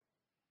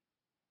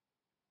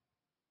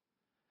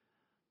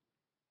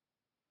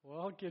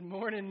Well, good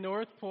morning,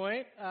 North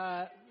Point.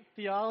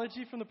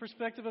 Theology from the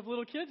perspective of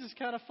little kids is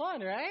kind of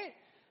fun, right?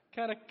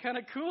 Kind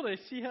of cool. They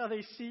see how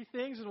they see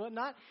things and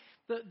whatnot.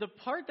 The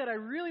part that I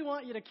really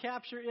want you to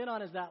capture in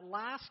on is that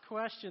last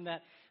question,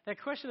 that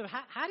question of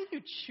how do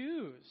you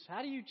choose?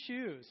 How do you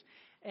choose?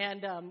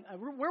 And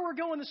where we're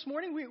going this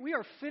morning, we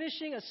are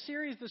finishing a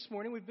series this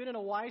morning. We've been in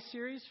a why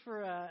series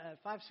for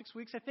 5-6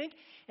 weeks, I think,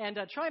 and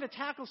trying to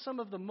tackle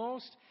some of the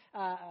most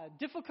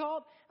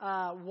difficult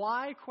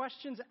why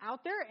questions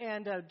out there,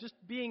 and just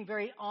being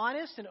very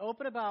honest and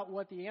open about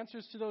what the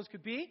answers to those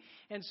could be.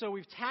 And so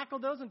we've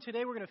tackled those, and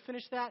today we're going to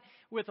finish that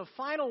with a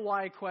final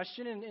why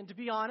question. And to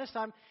be honest,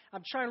 I'm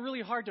trying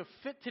really hard to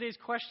fit today's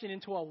question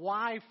into a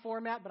why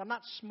format, but I'm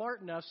not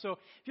smart enough. So if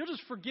you'll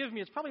just forgive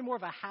me, it's probably more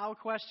of a how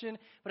question,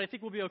 but I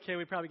think we'll be okay.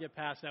 We probably get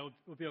past that.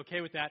 We'll be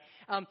okay with that.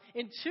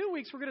 In 2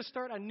 weeks, we're going to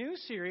start a new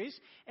series,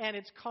 and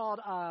it's called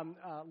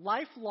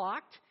Life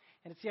Locked,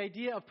 and it's the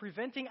idea of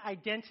preventing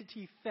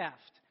identity theft.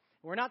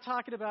 We're not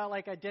talking about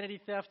like identity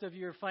theft of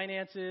your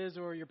finances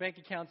or your bank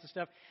accounts and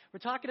stuff. We're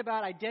talking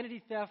about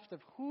identity theft of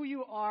who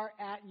you are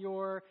at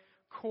your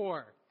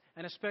core,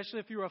 and especially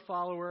if you're a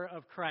follower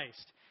of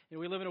Christ. You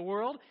know, we live in a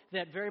world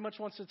that very much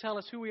wants to tell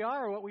us who we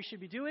are or what we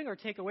should be doing, or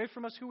take away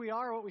from us who we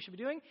are or what we should be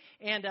doing.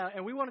 And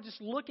we want to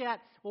just look at,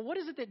 well, what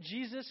is it that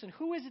Jesus, and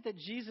who is it that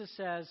Jesus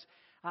says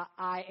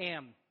I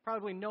am?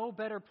 Probably no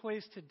better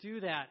place to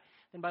do that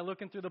than by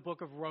looking through the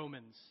book of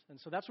Romans. And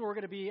so that's where we're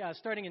going to be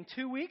starting in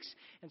 2 weeks.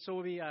 And so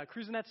we'll be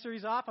cruising that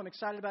series off. I'm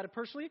excited about it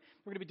personally.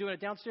 We're going to be doing it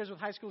downstairs with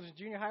high schoolers and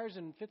junior hires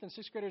and 5th and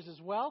 6th graders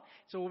as well.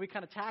 So we'll be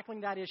kind of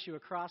tackling that issue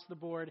across the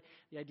board,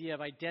 the idea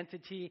of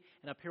identity.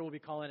 And up here we'll be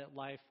calling it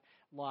Life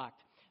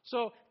Locked.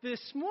 So this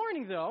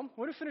morning, though,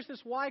 we're going to finish this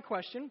why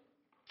question.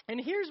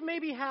 And here's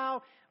maybe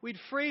how we'd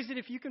phrase it.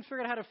 If you can figure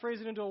out how to phrase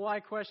it into a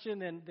why question,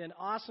 then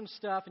awesome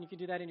stuff, and you can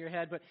do that in your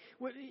head. But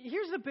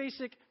here's the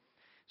basic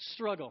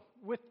struggle.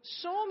 With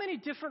so many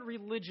different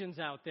religions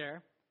out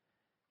there,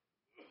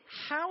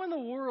 how in the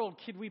world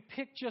could we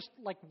pick just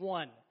like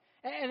one?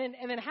 And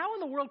then how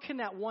in the world can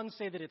that one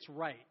say that it's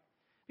right?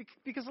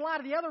 Because a lot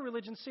of the other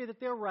religions say that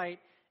they're right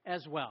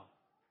as well.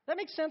 That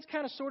makes sense,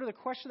 kind of sort of the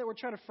question that we're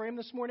trying to frame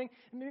this morning.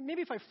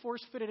 Maybe if I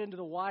force fit it into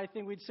the why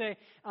thing, we'd say,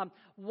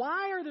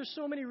 why are there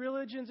so many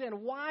religions,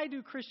 and why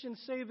do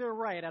Christians say they're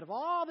right? Out of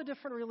all the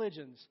different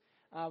religions,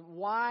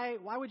 why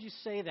would you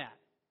say that?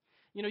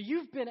 You know,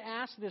 you've been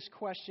asked this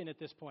question at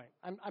this point.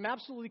 I'm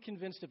absolutely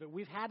convinced of it.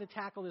 We've had to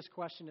tackle this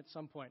question at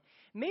some point.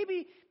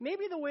 Maybe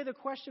the way the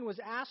question was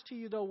asked to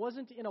you, though,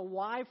 wasn't in a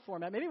why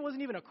format. Maybe it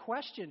wasn't even a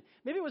question.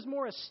 Maybe it was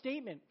more a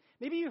statement.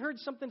 Maybe you heard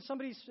something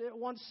somebody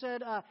once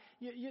said,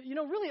 you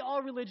know, really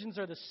all religions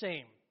are the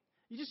same.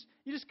 You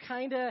just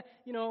kind of,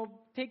 you know,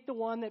 take the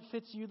one that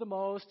fits you the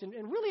most, and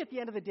really at the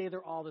end of the day,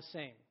 they're all the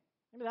same.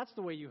 Maybe that's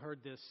the way you heard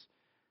this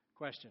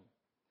question.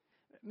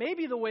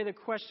 Maybe the way the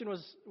question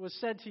was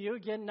said to you,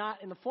 again,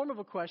 not in the form of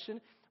a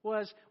question,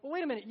 was, well,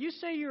 wait a minute, you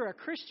say you're a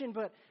Christian,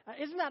 but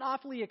isn't that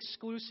awfully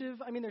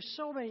exclusive? I mean, there's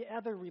so many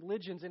other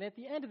religions, and at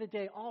the end of the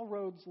day, all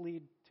roads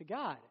lead to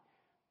God.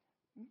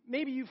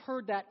 Maybe you've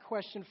heard that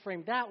question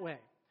framed that way.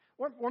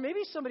 Or maybe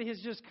somebody has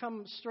just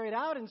come straight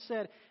out and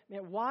said,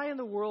 man, why in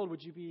the world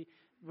would you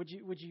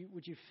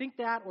think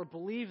that or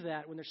believe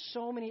that when there's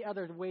so many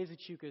other ways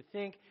that you could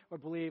think or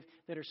believe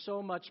that are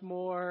so much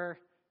more,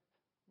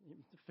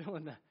 fill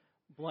in the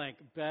blank,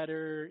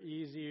 better,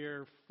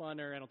 easier,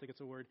 funner, I don't think it's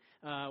a word,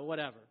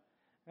 whatever.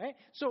 Right?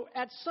 So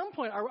at some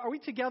point, are we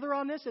together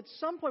on this? At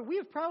some point, we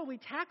have probably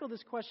tackled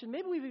this question.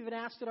 Maybe we've even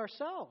asked it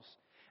ourselves.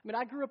 I mean,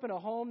 I grew up in a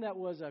home that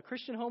was a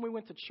Christian home. We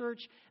went to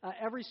church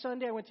every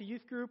Sunday. I went to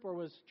youth group or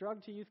was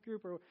drugged to youth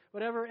group or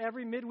whatever,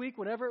 every midweek,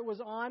 whenever it was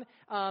on.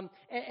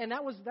 And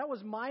that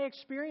was my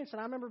experience.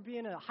 And I remember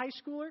being a high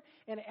schooler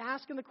and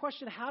asking the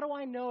question, how do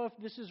I know if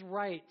this is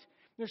right?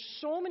 There's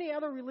so many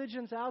other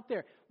religions out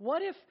there.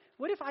 What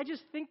if I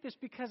just think this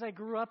because I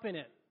grew up in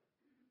it?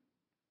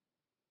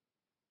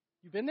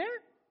 You been there?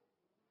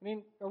 I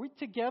mean, are we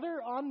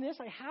together on this?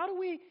 Like, how do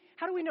we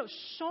know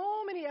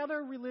so many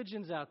other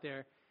religions out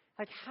there?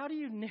 Like, how do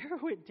you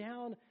narrow it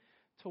down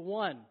to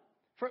one?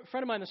 A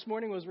friend of mine this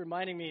morning was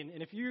reminding me,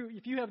 and if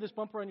you have this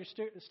bumper on your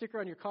sticker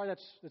on your car,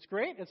 that's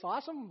great. It's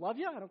awesome. Love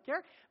you. I don't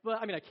care.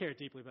 But I mean, I care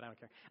deeply, but I don't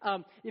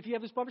care. If you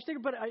have this bumper sticker,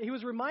 but he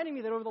was reminding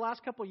me that over the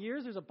last couple of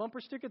years, there's a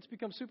bumper sticker that's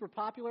become super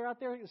popular out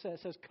there. It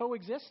says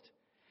coexist.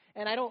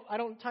 And I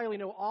don't entirely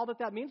know all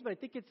that means, but I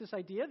think it's this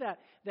idea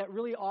that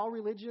really all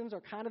religions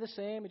are kind of the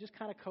same and just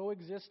kind of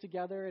coexist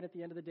together. And at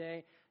the end of the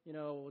day, you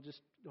know, we'll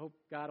just hope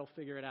God will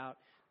figure it out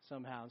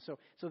somehow. So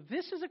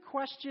this is a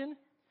question.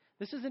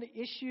 This is an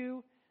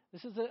issue.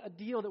 This is a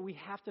deal that we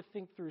have to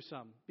think through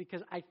some,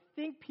 because I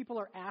think people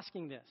are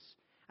asking this.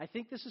 I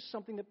think this is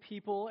something that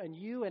people and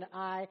you and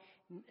I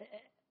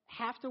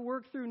have to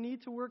work through,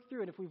 need to work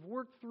through. And if we've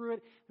worked through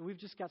it, then we've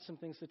just got some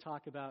things to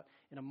talk about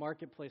in a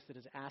marketplace that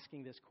is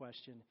asking this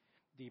question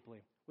deeply.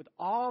 With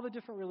all the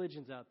different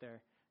religions out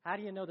there, how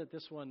do you know that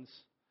this one's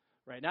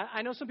Right. Now,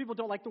 I know some people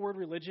don't like the word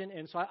religion,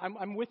 and so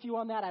I'm with you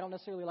on that. I don't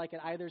necessarily like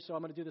it either, so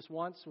I'm going to do this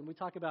once. When we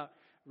talk about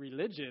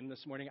religion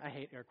this morning, I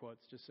hate air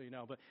quotes, just so you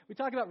know, but we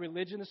talk about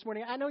religion this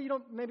morning. I know you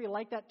don't maybe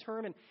like that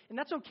term, and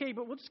that's okay,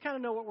 but we'll just kind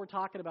of know what we're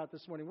talking about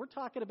this morning. We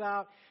talk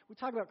about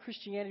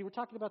Christianity. We're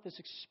talking about this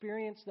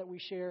experience that we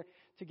share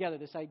together,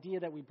 this idea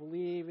that we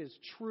believe is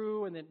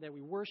true, and that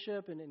we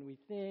worship, and we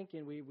think,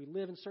 and we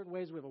live in certain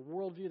ways. We have a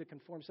worldview that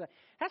conforms to that.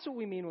 That's what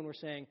we mean when we're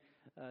saying,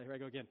 here I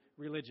go again,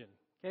 religion.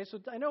 Okay,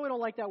 so I know we don't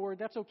like that word.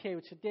 That's okay.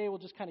 But today we'll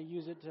just kind of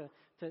use it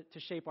to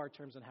shape our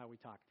terms on how we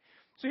talk.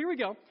 So here we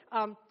go.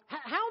 How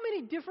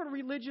many different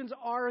religions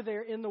are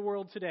there in the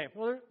world today?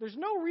 Well, there's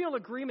no real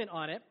agreement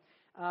on it.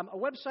 A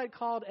website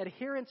called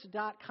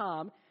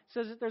adherence.com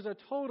says that there's a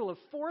total of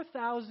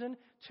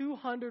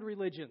 4,200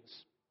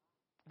 religions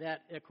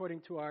that,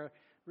 according to our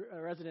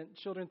resident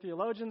children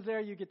theologians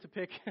there, you get to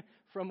pick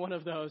from one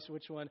of those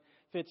which one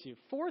fits you.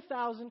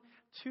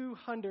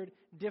 4,200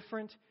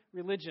 different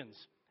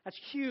religions. That's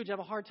huge. I have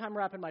a hard time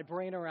wrapping my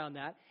brain around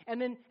that.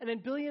 And then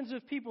billions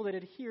of people that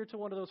adhere to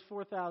one of those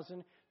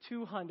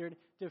 4,200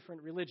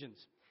 different religions.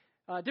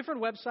 A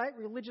different website,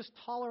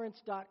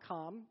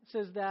 religioustolerance.com,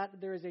 says that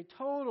there is a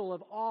total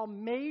of all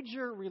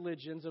major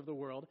religions of the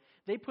world.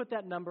 They put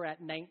that number at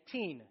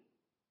 19.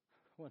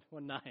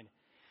 19.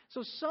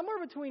 So somewhere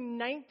between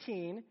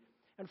 19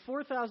 and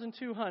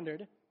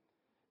 4,200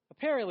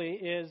 apparently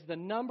is the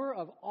number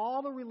of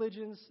all the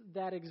religions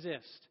that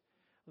exist.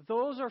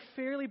 Those are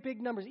fairly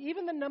big numbers.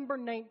 Even the number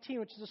 19,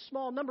 which is a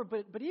small number,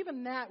 but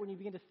even that, when you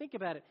begin to think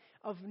about it,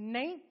 of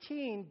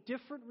 19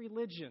 different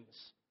religions.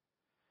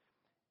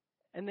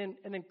 And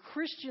then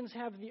Christians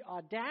have the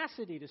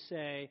audacity to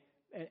say,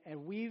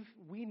 and we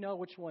know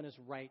which one is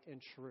right and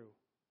true.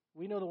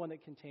 We know the one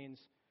that contains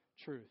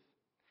truth.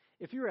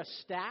 If you're a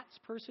stats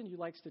person, you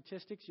like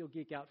statistics, you'll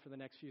geek out for the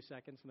next few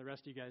seconds, and the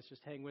rest of you guys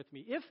just hang with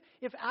me.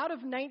 If out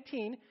of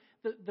 19,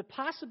 the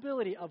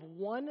possibility of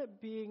one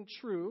being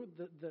true,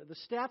 the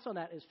stats on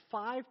that is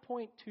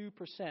 5.2%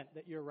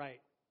 that you're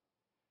right.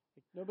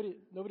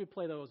 Nobody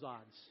play those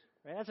odds.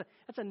 Right?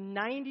 That's a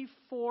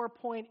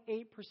 94.8%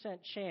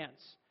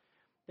 chance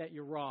that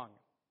you're wrong.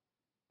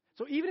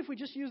 So even if we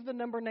just use the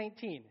number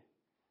 19,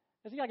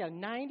 I think I got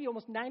a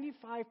almost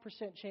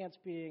 95% chance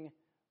being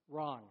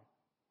wrong.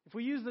 If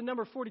we use the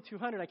number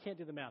 4,200, I can't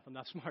do the math. I'm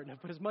not smart enough,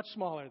 but it's much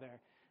smaller there,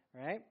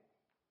 right?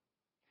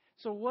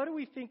 So what are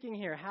we thinking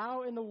here?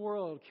 How in the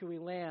world can we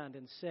land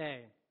and say,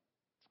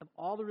 of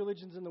all the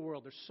religions in the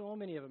world, there's so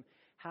many of them,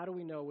 how do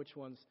we know which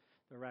one's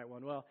the right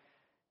one? Well,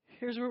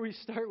 here's where we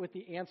start with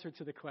the answer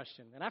to the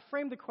question. And I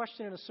framed the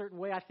question in a certain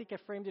way. I think I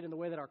framed it in the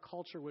way that our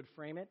culture would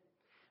frame it.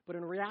 But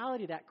in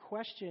reality, that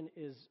question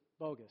is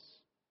bogus.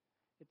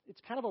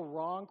 It's kind of a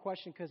wrong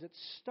question because it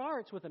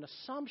starts with an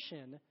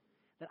assumption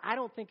that I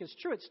don't think is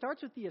true. It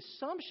starts with the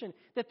assumption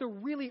that there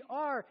really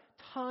are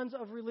tons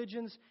of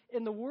religions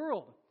in the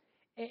world.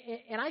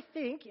 And I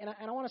think, and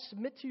I want to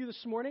submit to you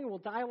this morning, we'll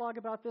dialogue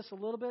about this a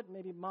little bit,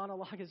 maybe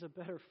monologue is a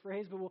better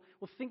phrase, but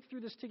we'll think through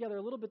this together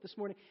a little bit this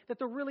morning, that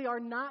there really are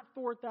not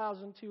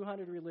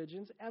 4,200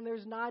 religions, and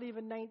there's not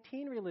even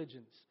 19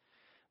 religions.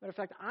 Matter of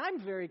fact,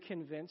 I'm very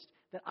convinced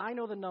that I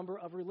know the number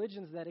of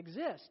religions that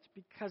exist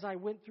because I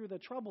went through the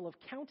trouble of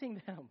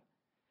counting them.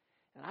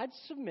 And I'd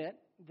submit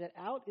that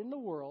out in the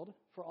world,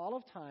 for all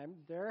of time,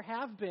 there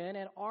have been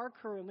and are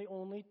currently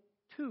only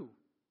two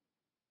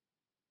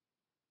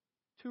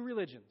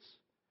religions.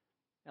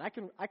 And I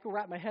can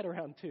wrap my head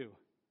around two.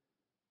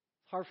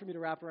 It's hard for me to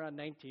wrap around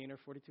 19 or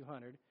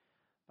 4,200,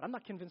 but I'm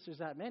not convinced there's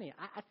that many.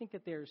 I think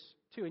that there's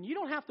two. And you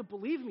don't have to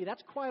believe me.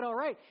 That's quite all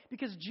right,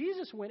 because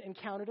Jesus went and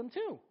counted them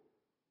too.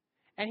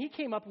 And he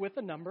came up with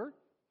the number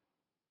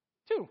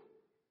 2.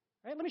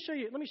 Right? Let me show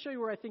you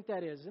where I think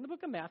that is. In the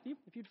book of Matthew,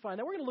 if you'd find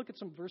that. We're going to look at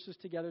some verses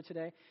together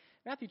today.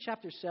 Matthew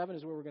chapter 7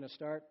 is where we're going to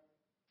start.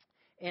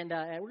 And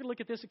we're going to look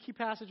at this, a key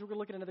passage. We're going to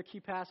look at another key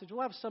passage.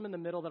 We'll have some in the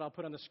middle that I'll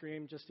put on the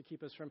screen just to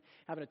keep us from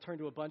having to turn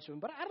to a bunch of them.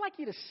 But I'd like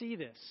you to see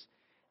this.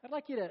 I'd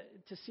like you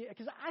to see it,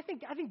 because I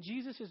think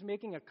Jesus is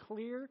making a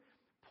clear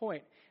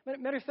point.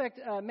 Matter of fact,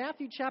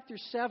 Matthew chapter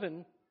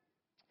 7,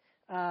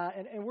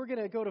 and we're going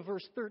to go to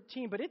verse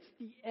 13, but it's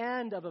the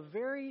end of a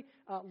very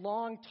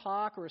long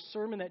talk or a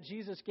sermon that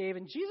Jesus gave.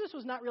 And Jesus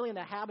was not really in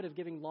the habit of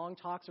giving long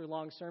talks or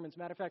long sermons.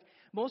 Matter of fact,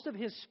 most of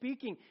his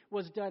speaking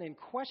was done in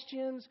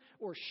questions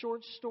or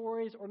short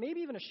stories or maybe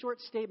even a short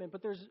statement.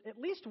 But there's at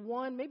least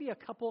one, maybe a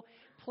couple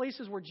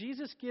places where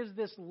Jesus gives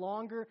this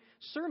longer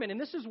sermon.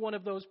 And this is one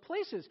of those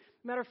places.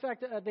 Matter of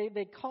fact,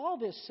 they call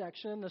this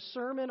section the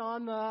Sermon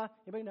on the,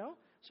 anybody know?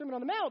 Sermon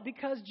on the Mount,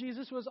 because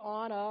Jesus was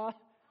on a...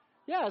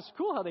 Yeah, it's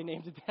cool how they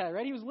named it that,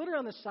 right? He was literally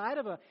on the side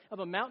of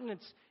a mountain.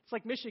 It It's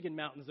like Michigan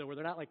mountains, though, where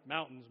they're not like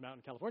mountains,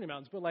 California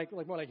mountains, but like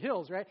more like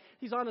hills, right?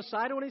 He's on the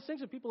side of one of these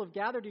things, and people have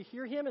gathered to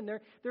hear him, and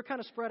they're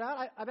kind of spread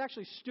out. I've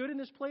actually stood in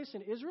this place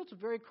in Israel. It's a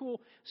very cool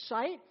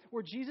site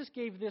where Jesus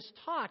gave this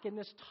talk, and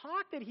this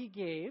talk that he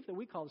gave, that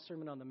we call the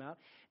Sermon on the Mount,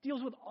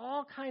 deals with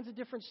all kinds of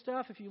different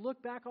stuff. If you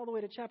look back all the way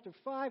to chapter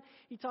 5,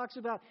 he talks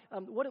about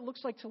what it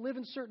looks like to live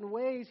in certain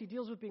ways. He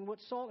deals with being what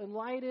salt and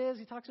light is.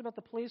 He talks about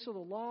the place of the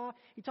law.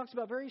 He talks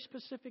about very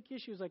specific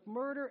issues like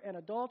murder and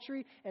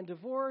adultery and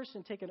divorce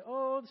and taking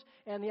oaths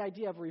and the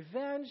idea of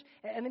revenge.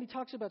 And then he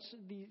talks about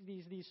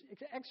these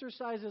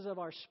exercises of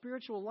our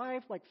spiritual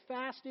life, like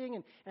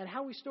fasting and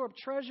how we store up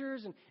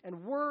treasures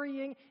and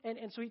worrying.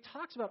 And so he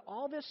talks about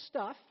all this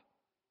stuff,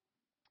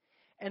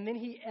 and then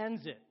he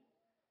ends it.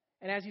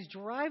 And as he's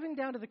driving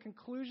down to the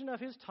conclusion of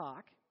his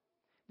talk,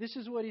 this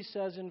is what he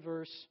says in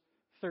verse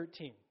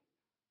 13.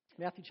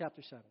 Matthew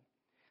chapter 7.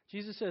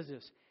 Jesus says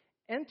this,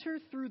 "Enter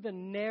through the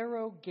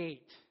narrow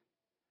gate,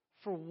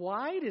 for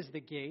wide is the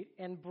gate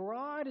and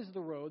broad is the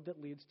road that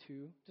leads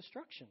to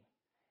destruction,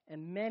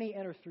 and many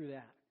enter through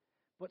that.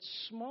 But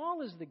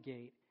small is the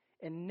gate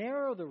and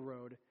narrow the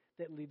road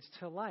that leads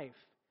to life,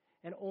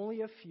 and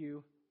only a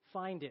few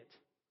find it."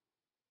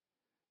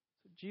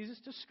 So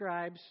Jesus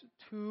describes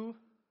two,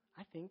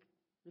 I think,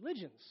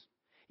 religions.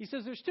 He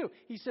says there's two.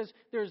 He says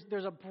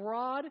there's a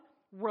broad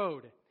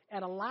road,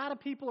 and a lot of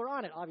people are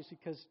on it, obviously,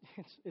 because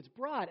it's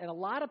broad, and a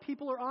lot of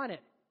people are on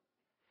it.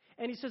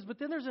 And he says, but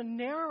then there's a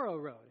narrow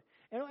road,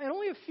 and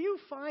only a few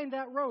find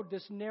that road,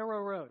 this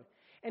narrow road.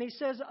 And he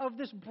says of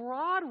this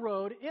broad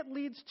road, it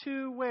leads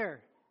to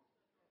where?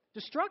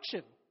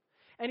 Destruction.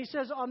 And he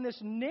says on this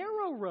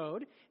narrow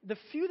road, the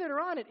few that are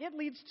on it, it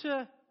leads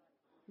to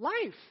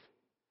life.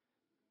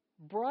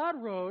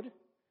 Broad road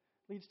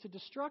leads to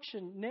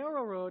destruction.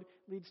 Narrow road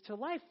leads to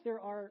life. There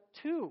are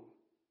two.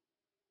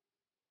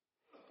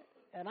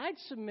 And I'd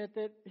submit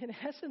that, in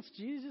essence,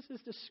 Jesus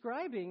is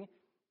describing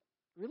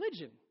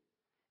religion.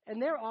 And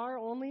there are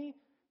only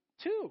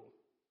two.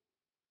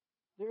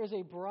 There is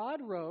a broad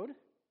road,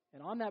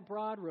 and on that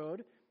broad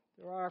road,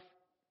 there are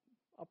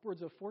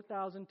upwards of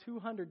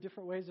 4,200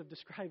 different ways of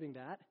describing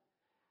that.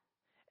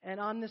 And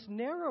on this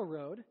narrow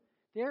road,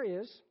 there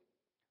is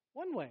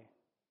one way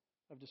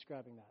of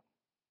describing that.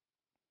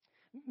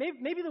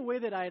 Maybe the way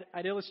that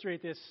I'd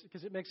illustrate this,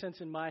 because it makes sense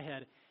in my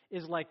head,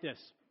 is like this.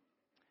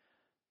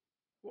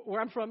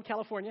 Where I'm from,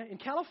 California. In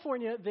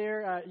California,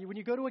 when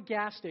you go to a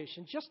gas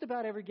station, just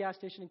about every gas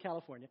station in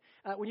California,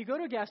 when you go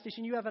to a gas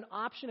station, you have an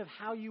option of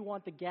how you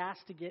want the gas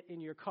to get in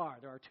your car.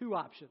 There are two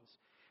options.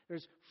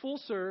 There's full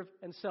serve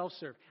and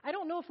self-serve. I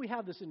don't know if we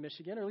have this in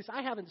Michigan, or at least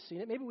I haven't seen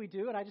it. Maybe we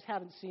do, and I just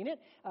haven't seen it.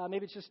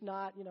 Maybe it's just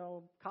not,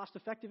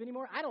 cost-effective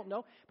anymore. I don't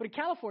know. But in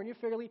California,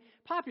 fairly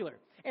popular.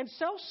 And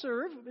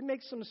self-serve, it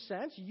makes some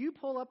sense. You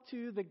pull up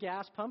to the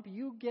gas pump.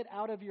 You get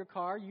out of your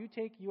car. You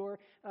take your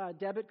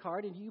debit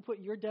card, and you put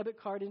your debit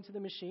card into the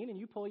machine, and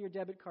you pull your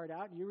debit card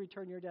out, and you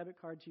return your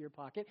debit card to your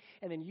pocket,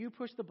 and then you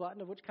push the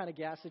button of which kind of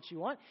gas that you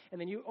want,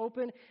 and then you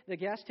open the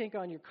gas tank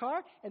on your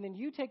car, and then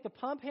you take the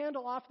pump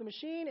handle off the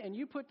machine, and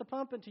you put the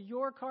pump into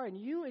your car, and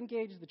you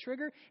engage the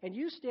trigger, and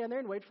you stand there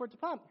and wait for it to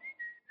pump.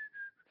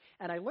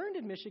 And I learned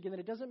in Michigan that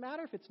it doesn't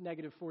matter if it's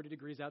negative 40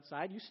 degrees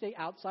outside. You stay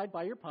outside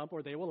by your pump,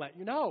 or they will let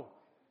you know.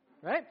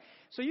 Right?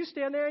 So you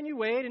stand there and you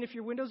wait, and if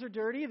your windows are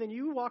dirty, then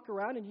you walk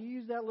around and you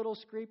use that little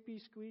scrapey,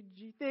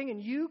 squeegee thing,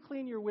 and you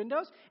clean your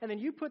windows, and then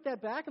you put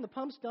that back, and the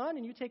pump's done,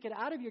 and you take it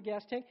out of your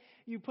gas tank.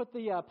 You put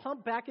the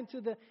pump back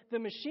into the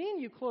machine.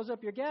 You close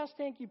up your gas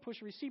tank. You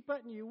push a receipt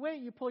button. You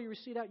wait. You pull your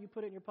receipt out. You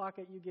put it in your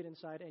pocket. You get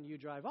inside, and you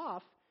drive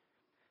off.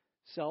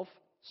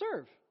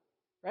 Self-serve.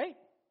 Right?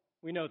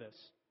 We know this.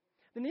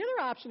 Then the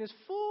other option is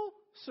full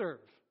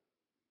serve.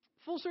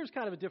 Full serve is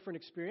kind of a different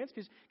experience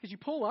because you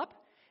pull up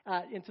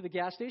into the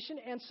gas station,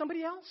 and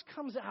somebody else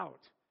comes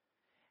out.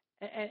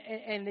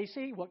 And they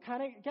say, what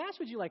kind of gas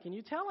would you like? And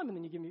you tell them, and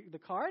then you give me the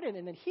card,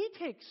 and then he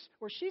takes,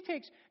 or she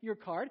takes your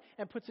card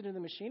and puts it in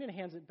the machine and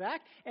hands it back,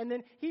 and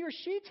then he or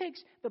she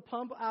takes the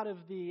pump out of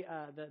the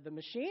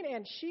machine,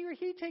 and she or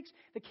he takes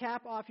the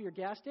cap off your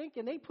gas tank,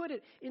 and they put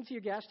it into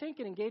your gas tank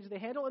and engage the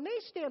handle, and they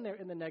stand there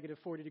in the negative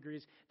 40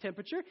 degrees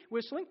temperature,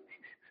 whistling.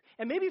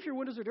 And maybe if your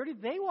windows are dirty,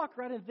 they walk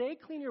around and they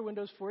clean your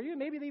windows for you.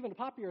 Maybe they even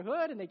pop your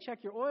hood and they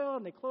check your oil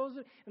and they close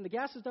it and the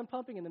gas is done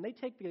pumping, and then they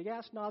take the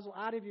gas nozzle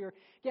out of your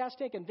gas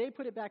tank and they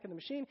put it back in the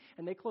machine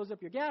and they close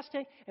up your gas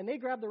tank and they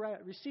grab the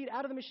receipt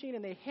out of the machine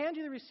and they hand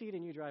you the receipt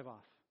and you drive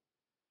off.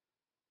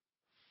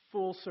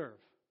 Full serve.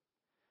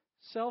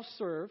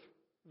 Self-serve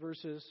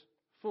versus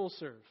full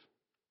serve.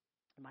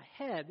 In my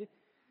head,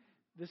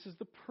 this is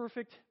the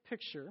perfect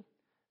picture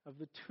of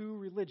the two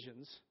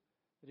religions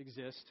that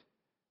exist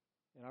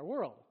in our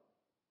world.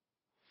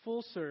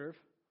 Full serve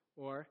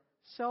or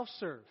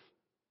self-serve.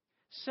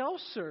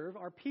 Self-serve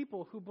are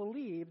people who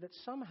believe that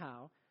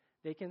somehow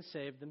they can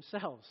save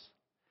themselves.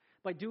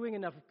 By doing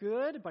enough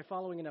good, by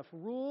following enough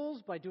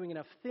rules, by doing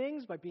enough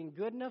things, by being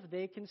good enough,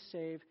 they can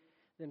save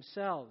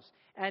themselves.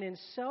 And in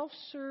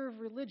self-serve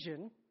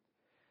religion,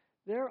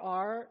 there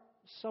are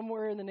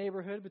somewhere in the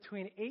neighborhood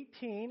between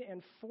 18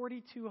 and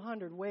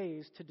 4,200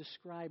 ways to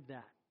describe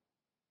that.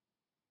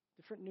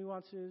 different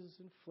nuances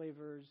and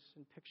flavors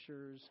and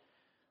pictures,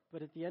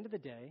 but at the end of the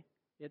day,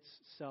 it's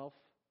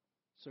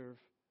self-serve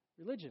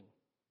religion.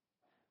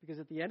 Because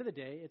at the end of the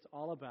day, it's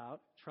all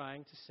about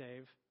trying to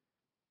save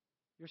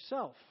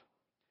yourself.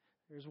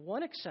 There's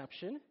one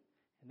exception,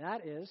 and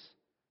that is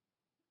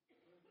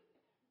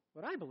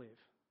what I believe,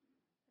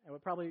 and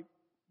what probably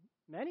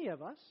many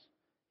of us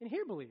in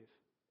here believe,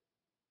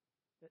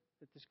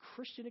 that this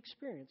Christian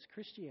experience,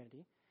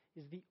 Christianity,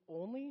 is the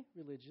only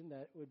religion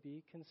that would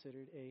be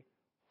considered a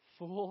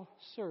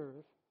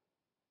full-serve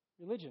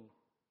religion.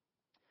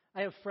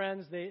 I have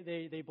friends,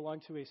 they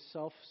belong to a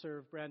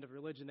self-serve brand of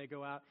religion. They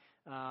go out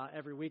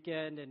every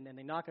weekend and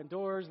they knock on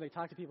doors and they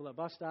talk to people at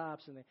bus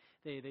stops and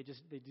they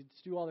just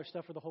do all their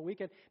stuff for the whole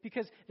weekend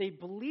because they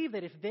believe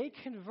that if they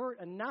convert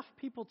enough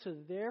people to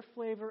their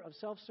flavor of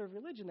self-serve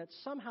religion, that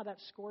somehow that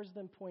scores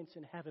them points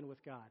in heaven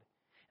with God.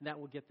 And that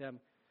will get them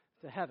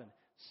to heaven.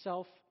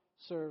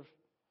 Self-serve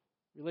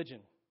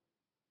religion.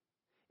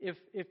 If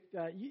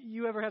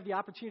you ever have the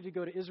opportunity to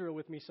go to Israel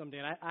with me someday,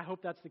 and I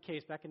hope that's the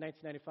case. Back in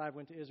 1995, I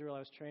went to Israel. I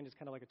was trained as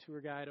kind of like a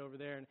tour guide over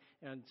there,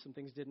 and some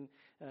things didn't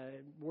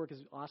work as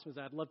awesome as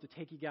I'd love to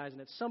take you guys.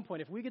 And at some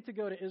point, if we get to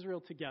go to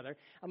Israel together,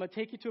 I'm going to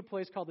take you to a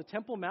place called the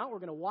Temple Mount. We're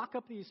going to walk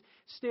up these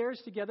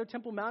stairs together.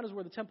 Temple Mount is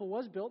where the temple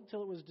was built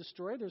until it was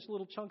destroyed. There's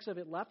little chunks of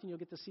it left, and you'll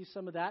get to see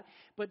some of that.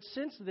 But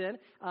since then,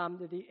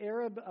 the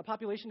Arab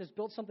population has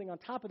built something on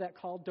top of that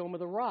called Dome of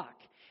the Rock.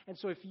 And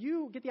so if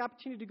you get the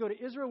opportunity to go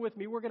to Israel with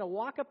me, we're going to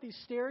walk up these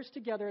stairs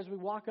together as we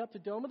walk up to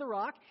Dome of the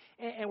Rock,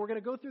 and we're going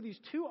to go through these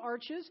two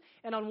arches,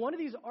 and on one of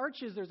these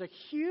arches there's a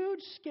huge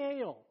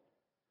scale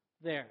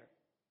there.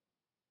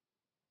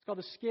 It's called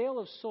the Scale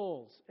of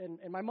Souls. And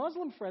my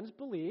Muslim friends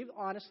believe,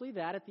 honestly,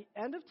 that at the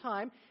end of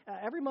time,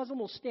 every Muslim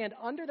will stand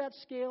under that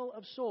Scale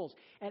of Souls,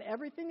 and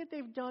everything that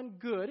they've done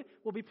good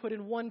will be put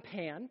in one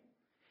pan,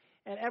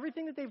 and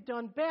everything that they've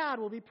done bad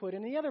will be put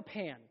in the other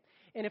pan.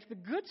 And if the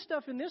good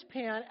stuff in this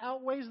pan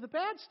outweighs the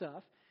bad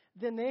stuff,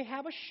 then they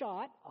have a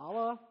shot,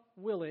 Allah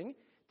willing,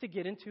 to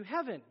get into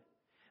heaven.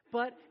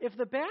 But if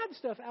the bad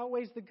stuff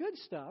outweighs the good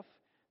stuff,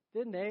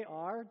 then they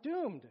are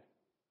doomed.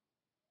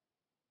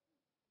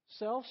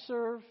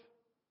 Self-serve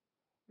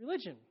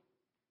religion.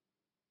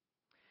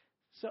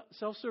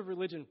 Self-serve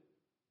religion,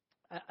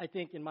 I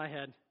think in my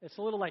head, it's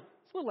a little like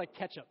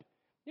ketchup.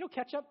 You know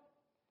ketchup?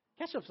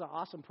 Ketchup's an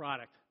awesome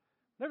product.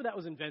 Whenever that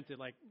was invented,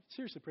 like,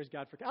 seriously, praise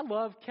God for it. I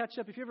love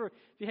ketchup. If you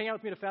hang out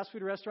with me at a fast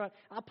food restaurant,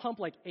 I'll pump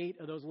like 8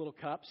 of those little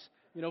cups,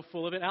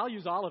 full of it. I'll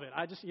use all of it.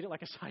 I just eat it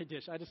like a side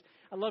dish.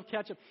 I love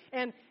ketchup.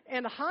 And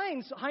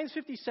Heinz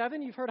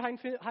 57, you've heard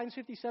Heinz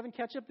 57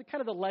 ketchup.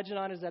 The legend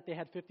on it is that they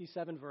had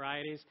 57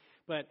 varieties,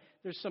 but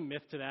there's some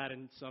myth to that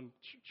and some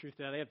truth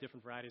to that. They have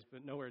different varieties,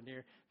 but nowhere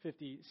near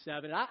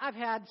 57. I've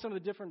had some of the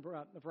different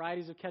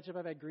varieties of ketchup.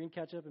 I've had green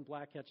ketchup and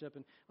black ketchup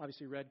and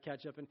obviously red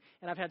ketchup, and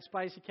I've had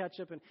spicy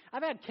ketchup, and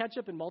I've had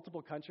ketchup in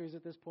multiple countries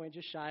at this point,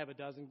 just shy of a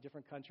dozen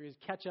different countries.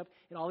 Ketchup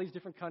in all these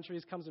different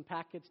countries comes in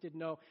packets. Didn't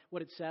know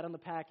what it said on the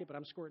packet, but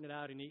I'm squirting it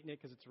out and eating it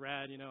because it's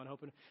red, and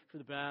hoping for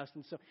the best.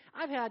 And so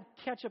I've had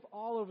ketchup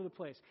all over the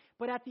place.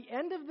 But at the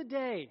end of the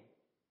day,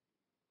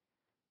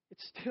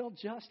 it's still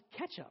just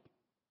ketchup.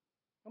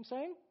 You know what I'm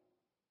saying?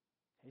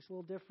 Tastes a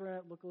little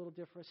different, look a little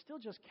different, still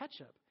just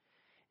ketchup.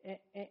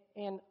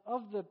 And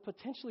of the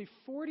potentially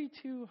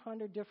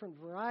 4,200 different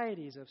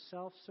varieties of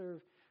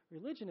self-serve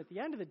religion, at the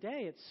end of the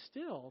day, it's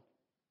still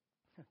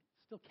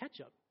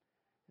ketchup.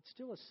 It's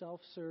still a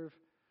self-serve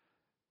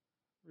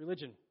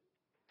religion.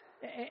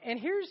 And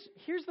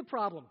here's the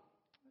problem.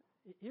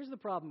 Here's the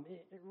problem.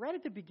 Right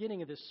at the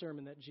beginning of this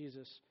sermon that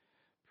Jesus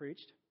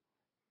preached,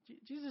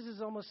 Jesus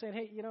is almost saying,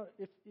 hey,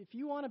 if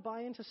you want to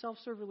buy into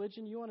self-serve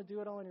religion, you want to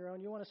do it all on your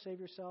own, you want to save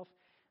yourself,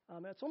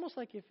 it's almost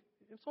like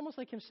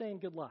him saying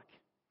good luck.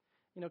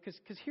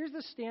 Because here's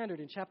the standard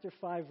in chapter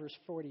 5, verse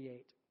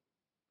 48.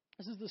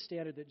 This is the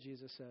standard that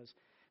Jesus says.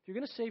 If you're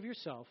going to save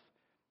yourself,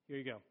 here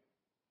you go.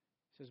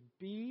 He says,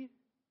 be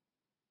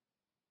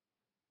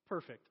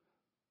perfect.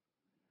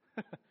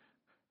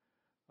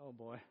 Oh,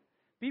 boy.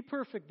 Be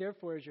perfect,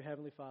 therefore, as your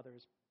heavenly Father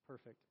is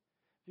perfect.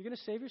 If you're going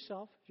to save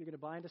yourself, if you're going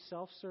to buy into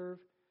self-serve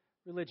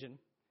religion,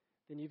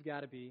 then you've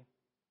got to be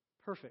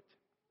perfect.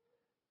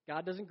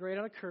 God doesn't grade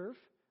on a curve.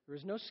 There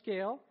is no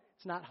scale.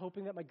 It's not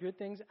hoping that my good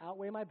things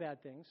outweigh my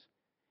bad things.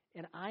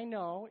 And I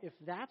know if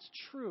that's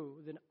true,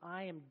 then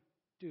I am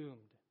doomed.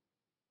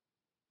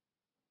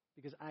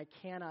 Because I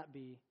cannot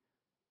be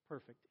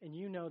perfect. And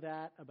you know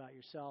that about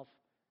yourself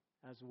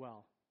as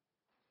well.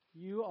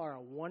 You are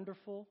a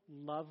wonderful,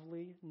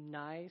 lovely,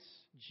 nice,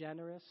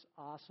 generous,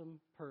 awesome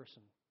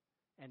person.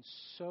 And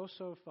so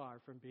far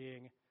from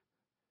being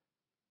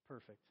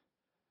perfect.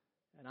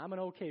 And I'm an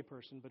okay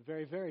person, but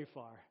very, very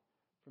far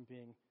from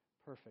being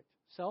perfect.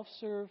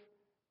 Self-serve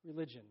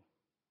religion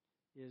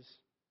is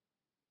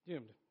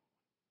doomed.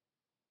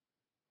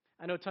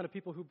 I know a ton of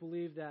people who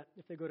believe that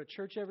if they go to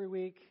church every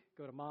week,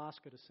 go to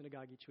mosque, go to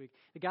synagogue each week,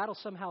 that God will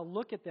somehow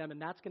look at them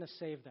and that's going to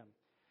save them.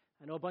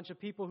 I know a bunch of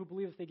people who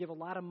believe if they give a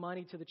lot of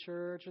money to the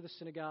church or the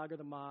synagogue or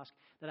the mosque,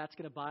 that that's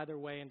going to buy their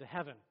way into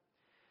heaven.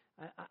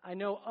 I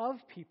know of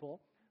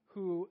people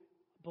who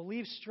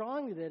believe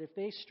strongly that if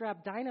they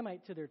strap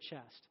dynamite to their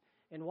chest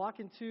and walk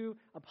into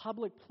a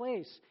public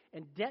place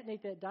and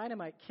detonate that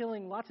dynamite,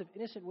 killing lots of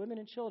innocent women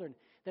and children,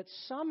 that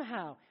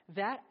somehow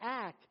that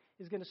act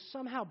is going to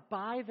somehow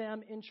buy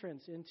them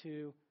entrance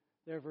into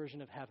their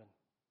version of heaven.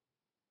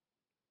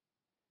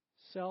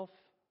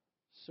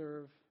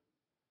 Self-serve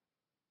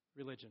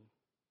religion.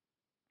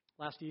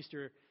 Last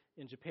Easter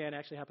in Japan,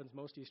 actually happens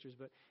most Easters,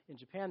 but in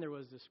Japan there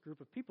was this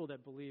group of people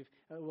that believe,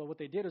 what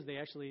they did is they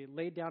actually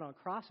laid down on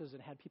crosses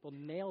and had people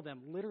nail them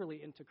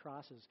literally into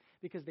crosses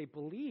because they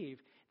believe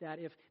that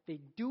if they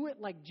do it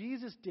like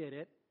Jesus did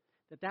it,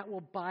 that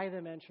will buy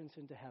them entrance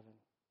into heaven.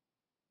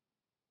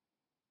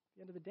 At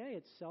the end of the day,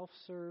 it's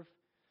self-serve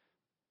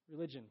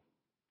religion.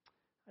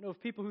 I know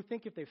of people who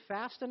think if they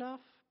fast enough,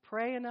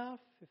 pray enough,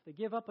 if they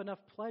give up enough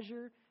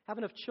pleasure, have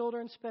enough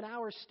children, spend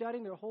hours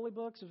studying their holy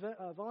books,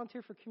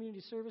 volunteer for community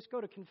service, go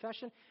to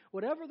confession,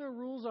 whatever their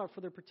rules are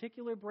for their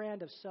particular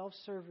brand of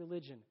self-serve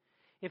religion,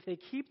 if they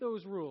keep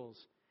those rules,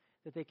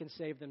 that they can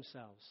save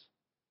themselves.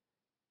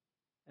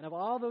 And of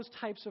all those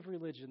types of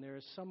religion, there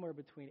is somewhere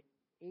between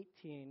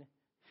 18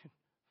 and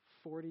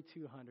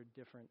 4,200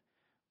 different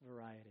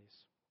varieties.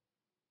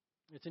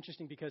 It's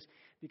interesting because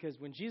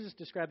when Jesus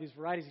described these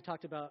varieties, he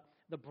talked about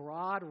the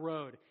broad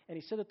road. And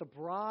he said that the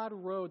broad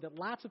road that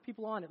lots of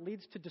people on, it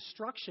leads to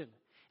destruction.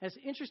 And it's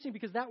interesting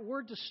because that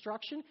word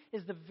destruction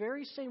is the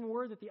very same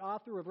word that the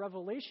author of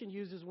Revelation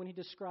uses when he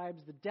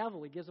describes the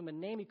devil. He gives him a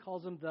name. He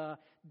calls him the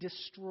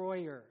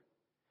destroyer.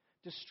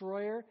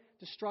 Destroyer,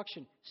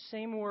 destruction.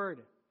 Same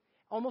word.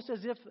 Almost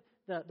as if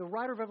the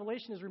writer of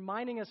Revelation is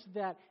reminding us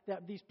that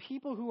these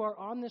people who are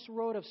on this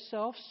road of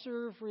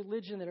self-serve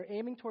religion that are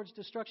aiming towards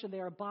destruction, they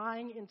are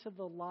buying into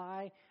the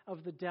lie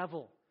of the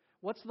devil.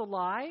 What's the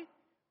lie?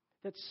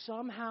 That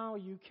somehow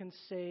you can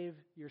save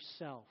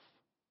yourself.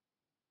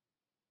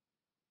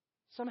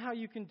 Somehow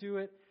you can do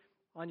it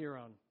on your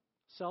own.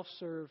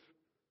 Self-serve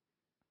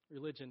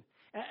religion.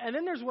 And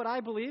then there's what I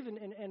believe,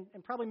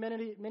 and probably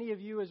many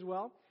of you as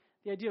well,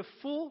 the idea of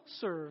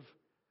full-serve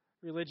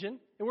religion.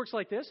 It works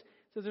like this.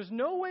 It says, there's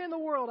no way in the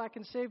world I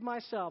can save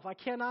myself. I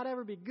cannot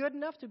ever be good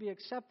enough to be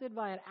accepted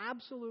by an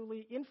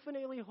absolutely,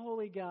 infinitely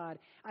holy God.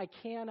 I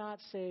cannot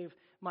save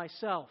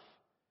myself.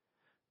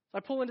 So I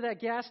pull into that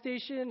gas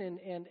station,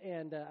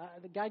 and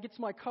the guy gets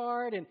my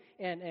card,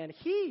 and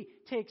he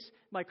takes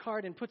my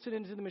card and puts it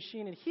into the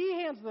machine, and he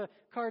hands the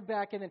card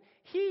back, and then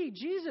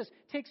Jesus,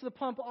 takes the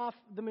pump off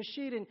the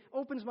machine and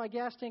opens my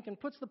gas tank and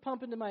puts the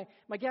pump into my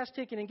gas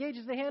tank and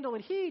engages the handle,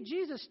 and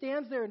Jesus,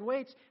 stands there and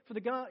waits for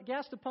the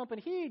gas to pump,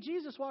 and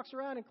Jesus, walks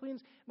around and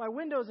cleans my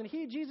windows, and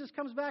Jesus,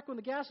 comes back when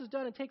the gas is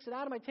done and takes it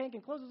out of my tank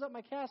and closes up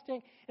my gas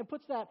tank and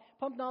puts that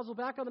pump nozzle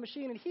back on the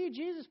machine, and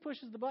Jesus,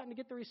 pushes the button to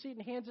get the receipt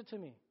and hands it to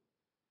me.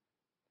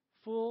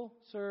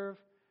 Full-serve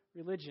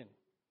religion.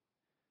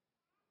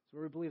 It's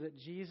where we believe that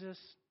Jesus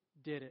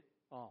did it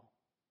all.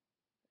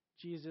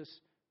 Jesus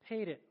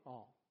paid it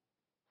all.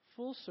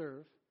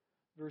 Full-serve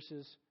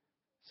versus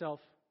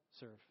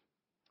self-serve.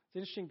 It's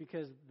interesting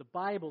because the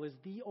Bible is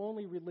the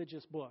only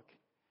religious book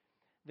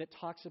that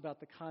talks about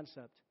the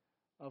concept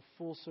of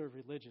full-serve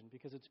religion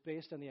because it's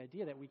based on the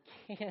idea that we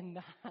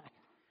cannot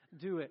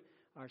do it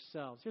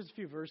ourselves. Here's a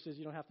few verses.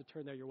 You don't have to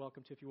turn there. You're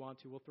welcome to if you want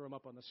to. We'll throw them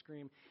up on the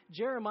screen.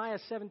 Jeremiah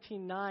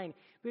 17:9.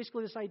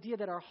 Basically this idea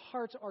that our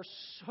hearts are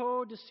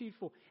so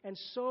deceitful and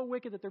so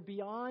wicked that they're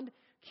beyond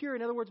cure.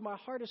 In other words, my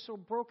heart is so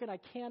broken I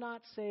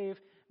cannot save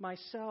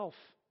myself.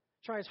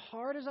 Try as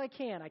hard as I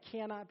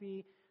cannot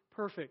be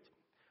perfect.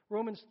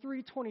 Romans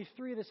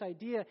 3:23, this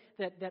idea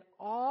that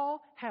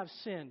all have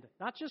sinned.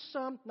 Not just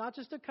some, not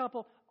just a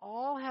couple.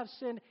 All have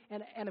sinned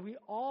and we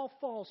all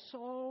fall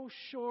so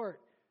short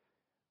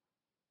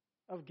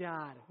of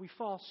God. We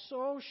fall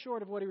so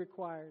short of what He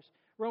requires.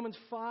 Romans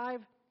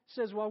 5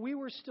 says, while we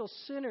were still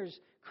sinners,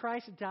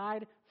 Christ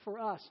died for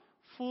us.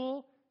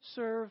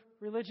 Full-serve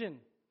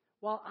religion.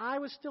 While I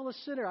was still a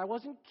sinner, I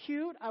wasn't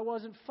cute, I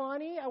wasn't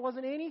funny, I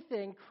wasn't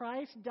anything.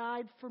 Christ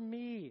died for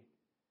me.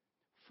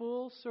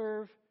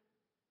 Full-serve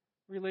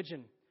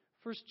religion.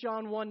 1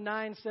 John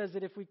 1:9 says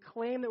that if we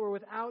claim that we're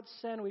without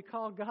sin, we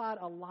call God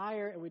a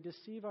liar and we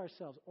deceive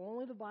ourselves.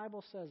 Only the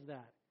Bible says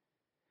that.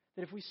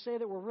 That if we say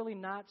that we're really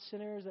not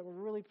sinners, that we're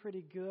really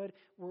pretty good,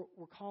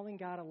 we're calling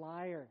God a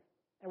liar.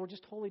 And we're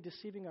just totally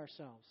deceiving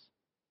ourselves.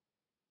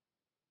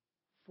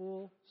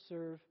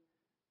 Full-serve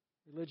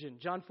religion.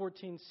 John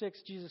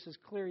 14:6, Jesus is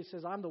clear. He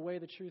says, I'm the way,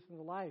 the truth, and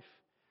the life.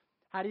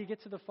 How do you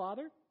get to the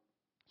Father?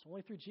 It's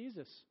only through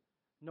Jesus.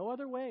 No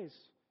other ways.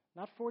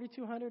 Not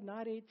 4,200,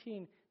 not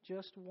 18.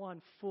 Just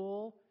one.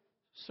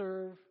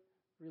 Full-serve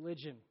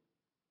religion.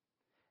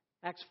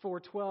 Acts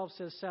 4:12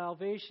 says,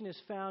 salvation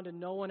is found in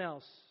no one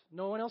else.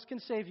 No one else can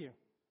save you.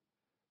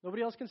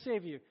 Nobody else can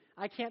save you.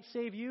 I can't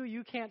save you.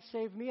 You can't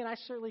save me. And I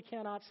certainly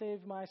cannot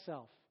save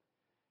myself.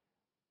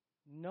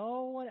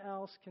 No one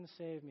else can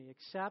save me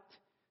except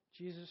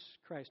Jesus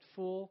Christ.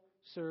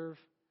 Full-serve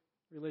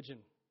religion.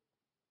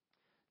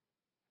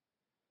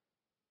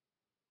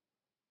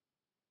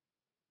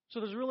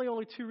 So there's really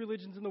only two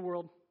religions in the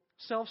world.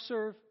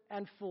 Self-serve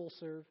and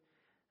full-serve.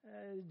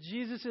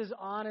 Jesus is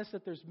honest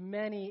that there's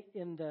many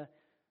in the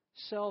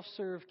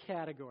self-serve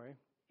category.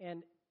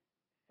 And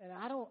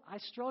I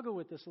struggle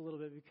with this a little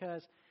bit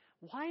because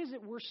why is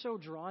it we're so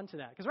drawn to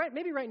that? Because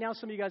maybe right now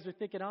some of you guys are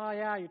thinking, oh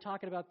yeah, you're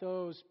talking about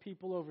those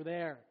people over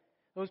there,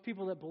 those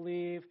people that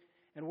believe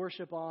and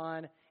worship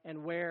on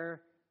and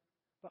wear.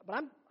 But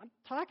I'm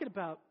talking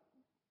about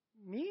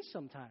me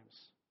sometimes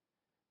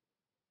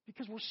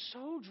because we're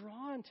so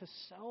drawn to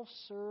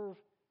self-serve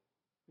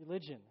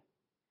religion.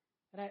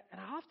 And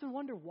I often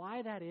wonder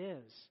why that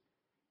is.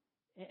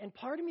 And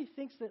part of me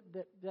thinks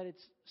that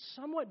it's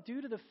somewhat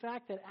due to the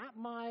fact that at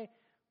my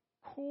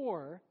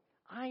core,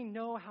 I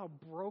know how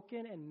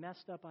broken and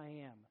messed up I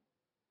am.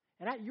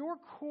 And at your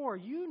core,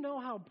 you know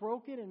how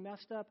broken and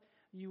messed up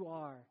you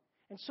are.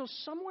 And so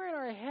somewhere in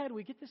our head,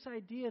 we get this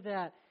idea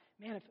that,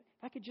 man, if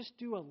I could just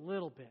do a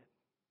little bit,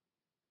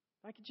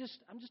 I'm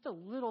just a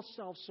little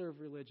self-serve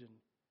religion.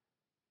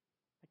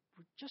 Like,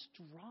 we're just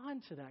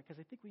drawn to that because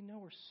I think we know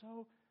we're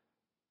so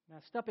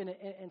messed up.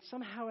 And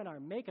somehow in our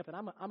makeup, and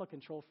I'm a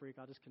control freak,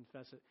 I'll just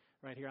confess it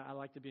right here. I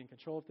like to be in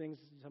control of things.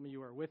 Some of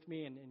you are with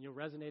me and you're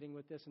resonating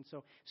with this. And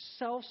so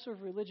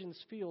self-serve religion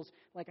feels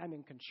like I'm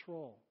in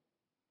control.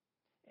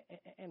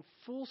 And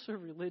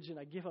full-serve religion,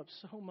 I give up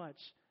so much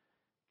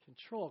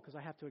control because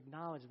I have to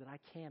acknowledge that I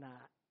cannot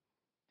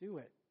do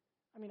it.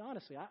 I mean,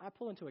 honestly, I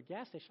pull into a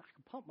gas station. I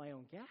can pump my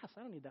own gas.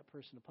 I don't need that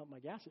person to pump my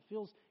gas. It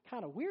feels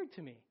kind of weird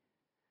to me.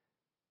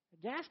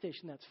 A gas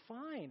station, that's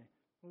fine.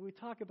 When we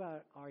talk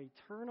about our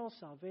eternal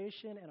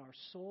salvation and our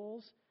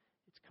souls,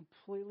 it's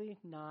completely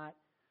not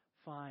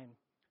fine.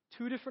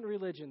 Two different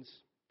religions.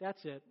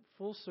 That's it.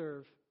 Full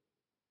serve,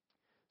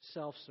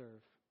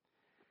 self-serve.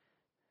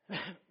 I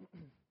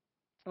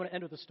want to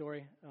end with a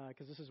story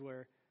because this is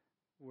where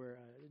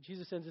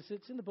Jesus ends this.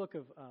 It's in the book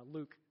of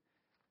Luke,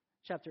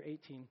 chapter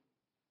 18.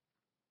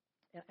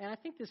 And I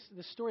think this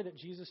story that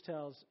Jesus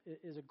tells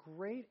is a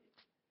great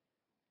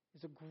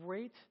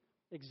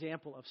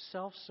example of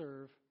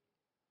self-serve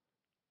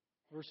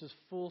versus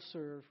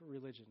full-serve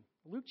religion.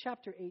 Luke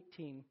chapter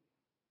 18,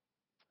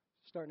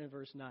 starting in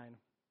verse 9.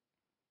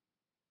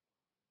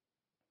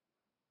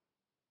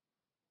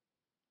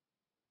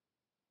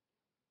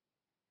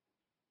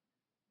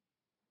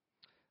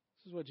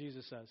 This is what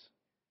Jesus says.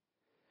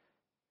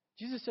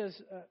 Jesus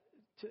says,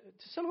 to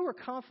some who are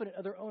confident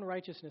of their own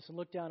righteousness and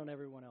look down on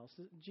everyone else,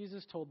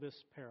 Jesus told this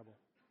parable.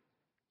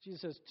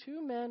 Jesus says,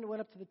 2 men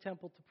went up to the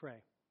temple to pray,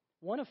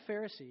 one a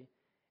Pharisee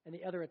and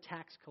the other a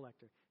tax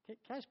collector. Can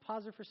I just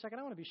pause there for a second?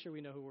 I want to be sure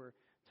we know who we're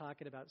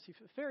talking about. See,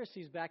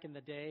 Pharisees back in the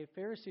day,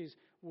 Pharisees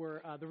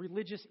were the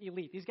religious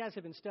elite. These guys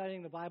have been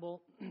studying the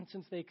Bible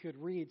since they could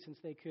read, since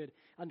they could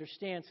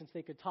understand, since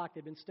they could talk.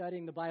 They've been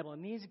studying the Bible.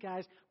 And these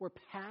guys were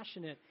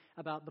passionate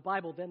about the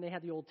Bible. Then they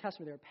had the Old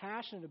Testament. They were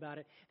passionate about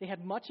it. They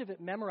had much of it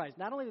memorized.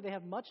 Not only did they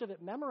have much of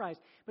it memorized,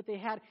 but they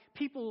had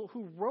people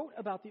who wrote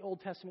about the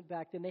Old Testament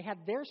back then. They had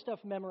their stuff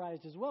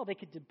memorized as well. They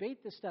could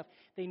debate this stuff.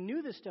 They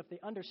knew this stuff. They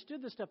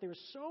understood this stuff. They were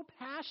so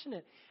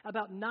passionate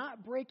about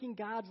not breaking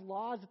God's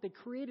laws that they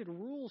created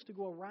rules to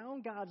go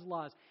around God's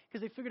laws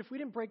because they figured if we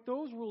didn't break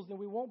those rules, then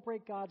we won't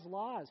break God's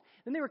laws.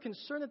 Then they were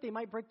concerned that they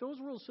might break those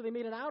rules, so they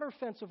made an outer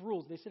fence of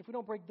rules. They said if we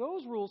don't break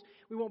those rules,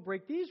 we won't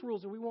break these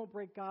rules, and we won't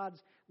break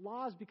God's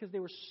laws because they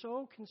were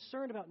so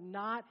concerned about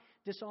not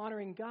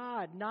dishonoring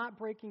God, not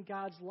breaking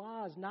God's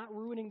laws, not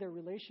ruining their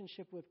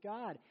relationship with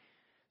God.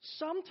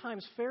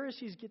 Sometimes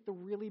Pharisees get the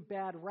really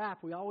bad rap.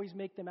 We always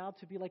make them out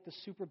to be like the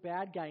super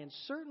bad guy. And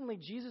certainly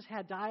Jesus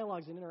had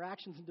dialogues and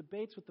interactions and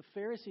debates with the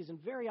Pharisees, and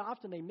very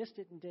often they missed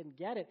it and didn't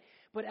get it.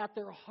 But at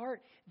their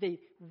heart, they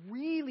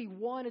really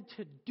wanted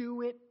to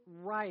do it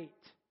right.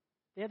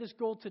 They had this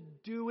goal to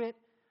do it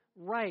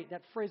right.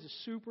 That phrase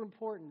is super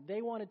important.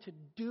 They wanted to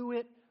do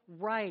it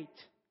right.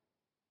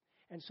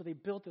 And so they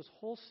built this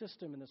whole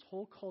system and this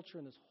whole culture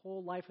and this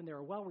whole life, and they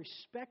were well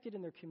respected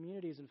in their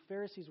communities, and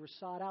Pharisees were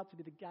sought out to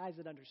be the guys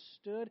that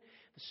understood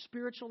the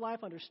spiritual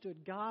life, understood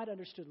God,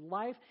 understood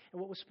life, and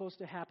what was supposed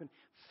to happen.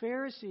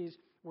 Pharisees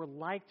were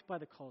liked by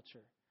the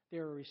culture. They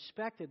were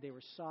respected. They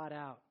were sought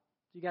out.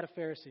 So you got a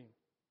Pharisee.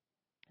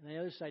 And on the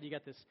other side, you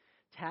got this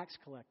tax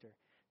collector.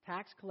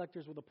 Tax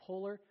collectors were the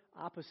polar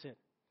opposite.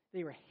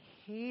 They were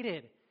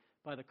hated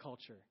by the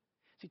culture.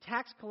 See,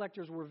 tax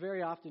collectors were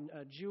very often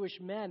Jewish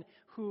men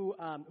who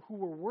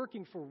were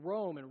working for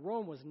Rome, and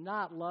Rome was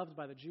not loved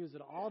by the Jews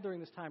at all during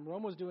this time.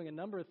 Rome was doing a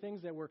number of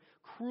things that were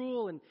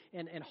cruel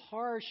and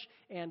harsh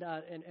and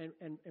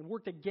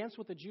worked against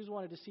what the Jews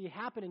wanted to see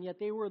happen, and yet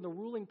they were the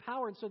ruling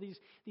power. And so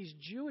these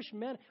Jewish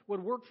men would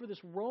work for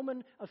this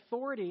Roman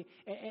authority,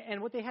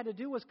 and what they had to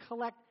do was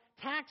collect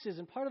taxes.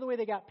 And part of the way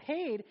they got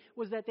paid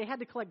was that they had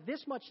to collect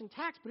this much in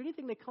tax, but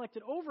anything they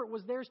collected over it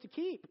was theirs to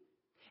keep.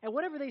 And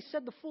whatever they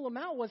said the full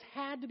amount was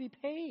had to be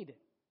paid.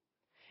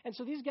 And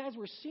so these guys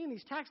were seen,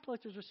 these tax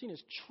collectors were seen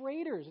as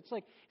traitors. It's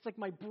like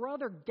my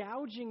brother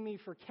gouging me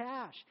for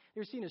cash. They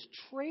were seen as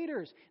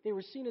traitors. They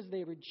were seen as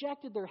they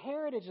rejected their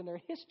heritage and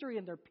their history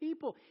and their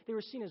people. They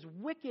were seen as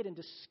wicked and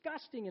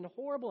disgusting and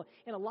horrible.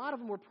 And a lot of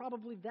them were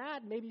probably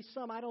that, maybe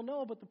some, I don't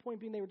know. But the point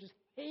being they were just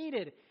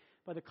hated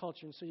by the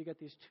culture. And so you got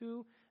these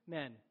 2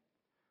 men.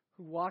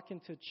 who walk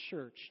into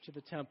church, to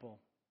the temple.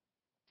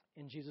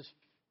 And Jesus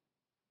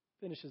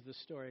finishes this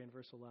story in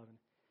verse 11.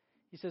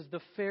 He says,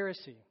 the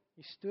Pharisee,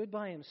 he stood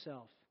by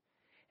himself,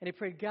 and he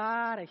prayed,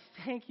 God, I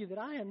thank you that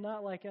I am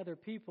not like other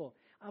people.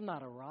 I'm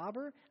not a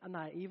robber. I'm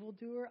not an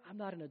evildoer. I'm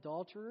not an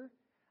adulterer.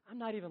 I'm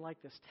not even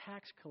like this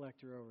tax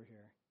collector over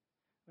here.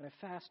 But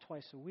I fast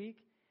twice a week,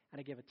 and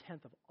I give a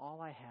tenth of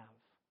all I have.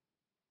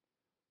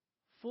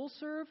 Full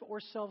serve or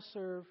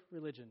self-serve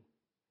religion?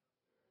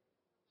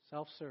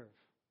 Self-serve.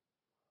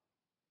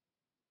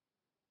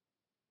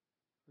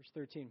 Verse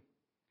 13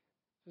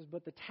 says,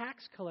 but the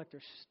tax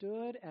collector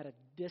stood at a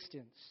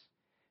distance.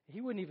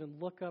 He wouldn't even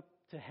look up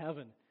to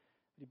heaven.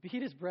 He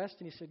beat his breast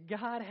and he said,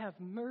 God, have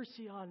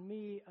mercy on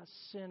me, a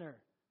sinner.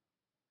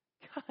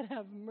 God,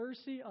 have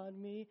mercy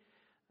on me,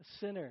 a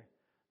sinner.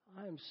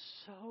 I am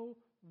so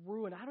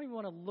ruined. I don't even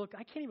want to look.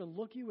 I can't even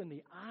look you in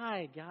the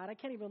eye, God. I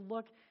can't even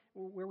look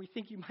where we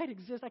think you might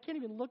exist. I can't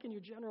even look in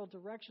your general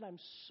direction. I'm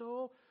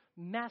so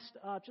messed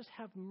up. Just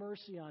have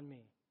mercy on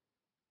me.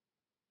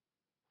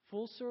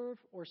 Full serve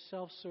or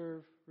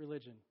self-serve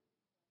religion?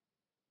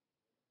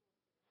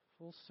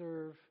 Full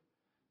serve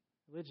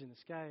religion.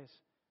 This guy is,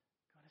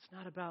 God, it's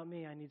not about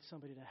me. I need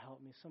somebody to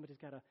help me. Somebody's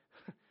got to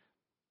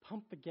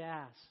pump the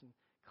gas and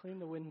clean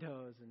the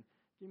windows and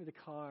give me the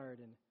card.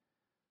 And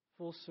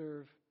full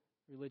serve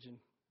religion.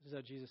 This is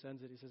how Jesus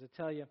ends it. He says, I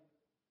tell you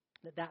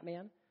that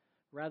man,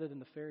 rather than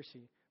the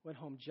Pharisee, went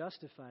home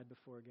justified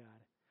before God.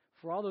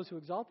 For all those who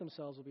exalt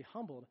themselves will be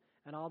humbled,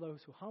 and all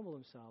those who humble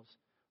themselves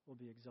will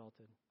be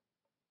exalted.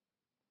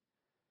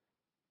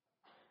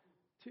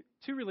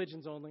 Two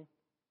religions only.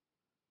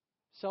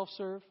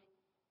 Self-serve,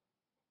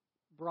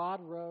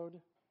 broad road,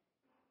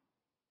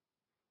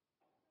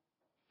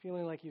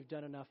 feeling like you've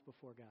done enough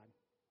before God.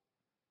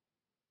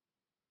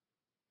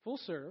 Full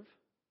serve,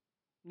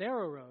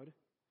 narrow road,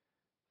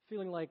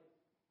 feeling like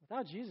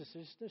without Jesus,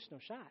 there's no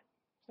shot.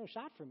 There's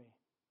no shot for me.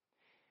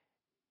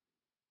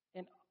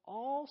 And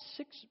all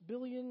 6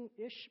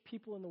 billion-ish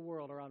people in the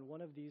world are on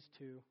one of these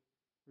two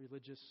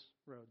religious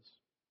roads.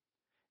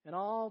 And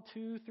all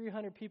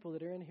 200-300 people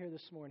that are in here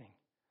this morning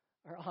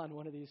are on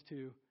one of these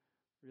two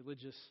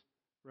religious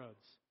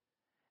roads.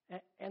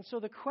 And so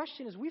the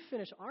question as we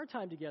finish our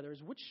time together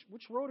is,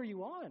 which road are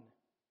you on?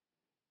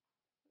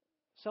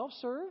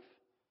 Self-serve?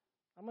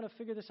 I'm going to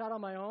figure this out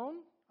on my own.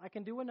 I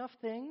can do enough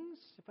things.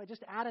 If I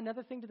just add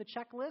another thing to the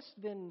checklist,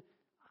 then,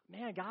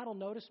 man, God will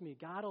notice me.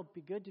 God will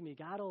be good to me.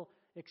 God will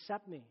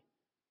accept me.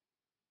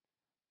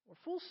 Or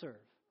full serve.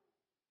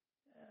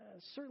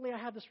 Certainly I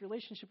have this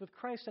relationship with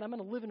Christ, and I'm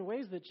going to live in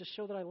ways that just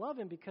show that I love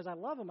Him because I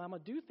love Him. I'm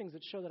going to do things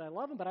that show that I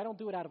love Him, but I don't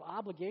do it out of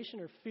obligation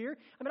or fear.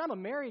 I mean, I'm a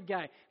married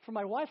guy. For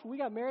my wife, when we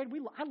got married,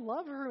 I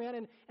love her, man,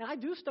 and I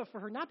do stuff for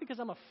her, not because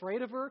I'm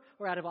afraid of her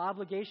or out of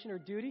obligation or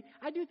duty.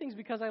 I do things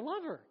because I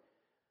love her.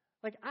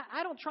 Like,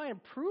 I don't try and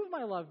prove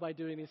my love by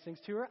doing these things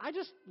to her. I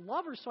just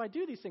love her, so I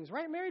do these things.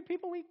 Right, married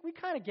people, we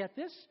kind of get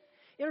this.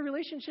 In a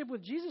relationship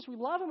with Jesus, we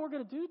love Him. We're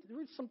going to do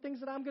some things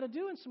that I'm going to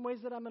do and some ways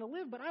that I'm going to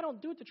live, but I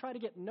don't do it to try to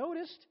get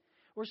noticed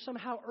or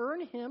somehow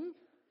earn Him.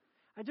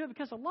 I do it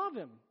because I love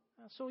Him.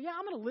 So, yeah,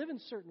 I'm going to live in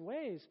certain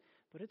ways,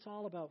 but it's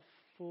all about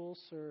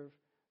full-serve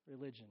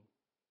religion.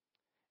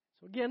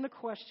 So, again, the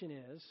question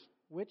is,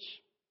 which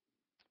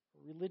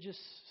religious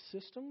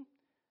system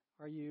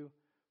are you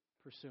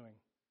pursuing?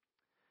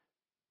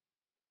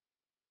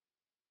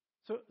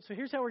 So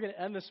here's how we're going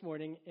to end this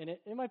morning, and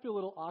it might be a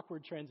little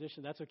awkward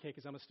transition. That's okay,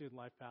 because I'm a student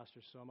life pastor,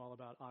 so I'm all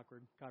about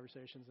awkward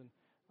conversations and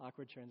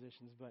awkward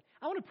transitions. But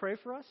I want to pray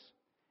for us.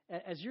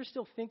 As you're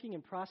still thinking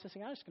and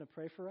processing, I'm just going to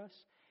pray for us.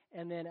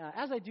 And then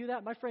as I do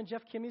that, my friend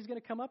Jeff Kimmey is going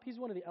to come up. He's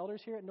one of the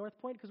elders here at North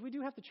Point, because we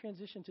do have to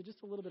transition to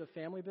just a little bit of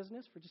family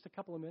business for just a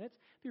couple of minutes.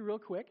 Be real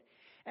quick.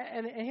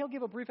 And he'll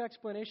give a brief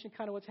explanation,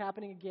 kind of what's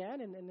happening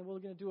again, and then we're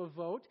going to do a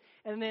vote.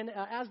 And then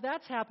as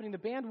that's happening, the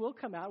band will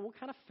come out. We'll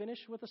kind of finish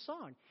with a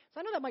song.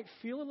 So I know that might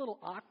feel a little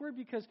awkward,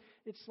 because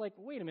it's like,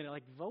 wait a minute,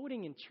 like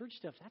voting in church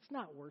stuff, that's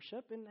not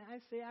worship. And I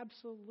say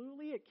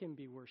absolutely it can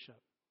be worship.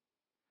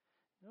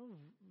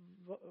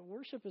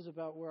 Worship is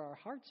about where our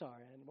hearts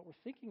are and what we're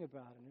thinking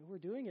about and who we're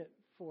doing it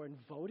for. And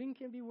voting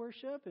can be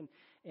worship,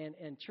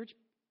 and church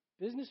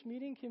business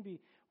meeting can be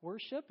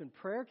worship, and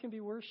prayer can be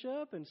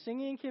worship, and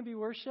singing can be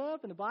worship,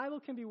 and the Bible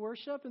can be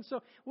worship. And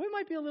so we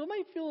might feel a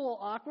little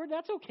awkward.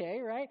 That's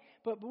okay, right?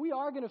 But we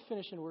are going to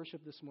finish in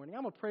worship this morning.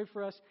 I'm going to pray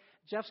for us.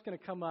 Jeff's going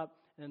to come up,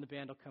 and then the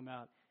band will come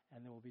out,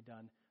 and then we'll be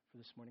done for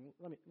this morning.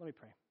 Let me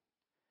pray.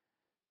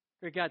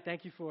 Great God,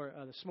 thank you for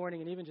this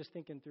morning, and even just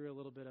thinking through a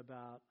little bit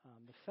about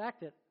the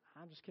fact that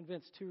I'm just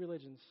convinced two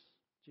religions,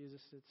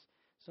 Jesus, it's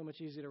so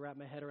much easier to wrap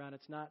my head around.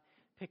 It's not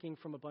picking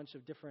from a bunch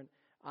of different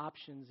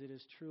options. It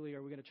is truly,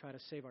 are we going to try to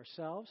save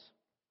ourselves,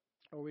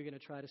 or are we going to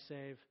try to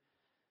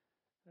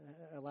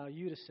allow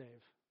you to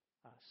save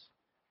us?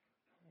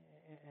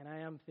 And I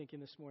am thinking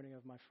this morning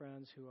of my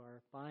friends who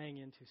are buying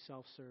into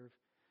self-serve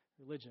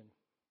religion,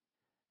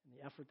 and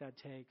the effort that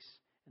takes,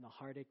 and the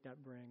heartache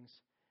that brings,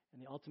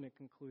 and the ultimate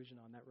conclusion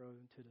on that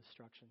road to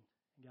destruction.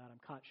 And God,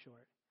 I'm caught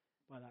short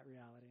by that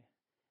reality.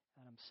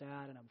 And I'm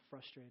sad and I'm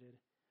frustrated.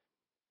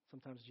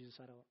 sometimes, Jesus,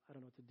 I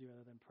don't know what to do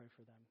other than pray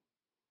for them.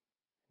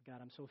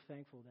 God, I'm so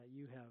thankful that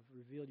you have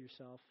revealed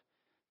yourself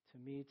to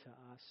me, to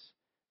us,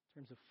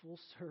 in terms of full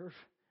serve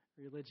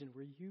religion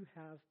where you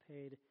have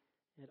paid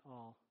it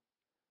all.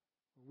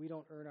 We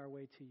don't earn our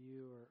way to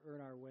you or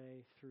earn our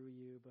way through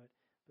you, but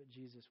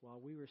Jesus,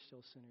 while we were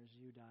still sinners,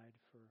 you died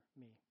for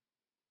me.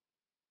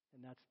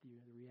 And that's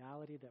the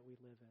reality that we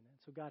live in. And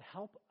so, God,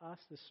 help us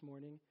this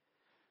morning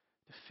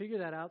to figure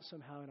that out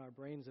somehow in our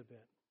brains a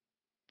bit.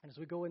 And as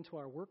we go into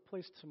our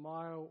workplace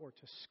tomorrow or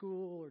to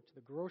school or to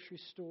the grocery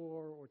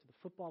store or to the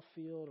football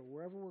field or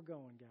wherever we're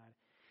going,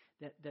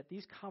 God, that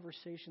these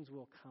conversations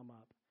will come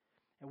up.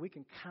 And we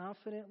can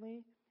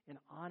confidently and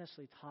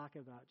honestly talk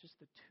about just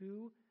the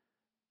two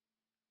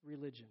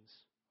religions,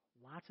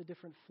 lots of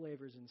different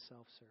flavors in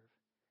self-serve.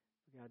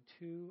 We got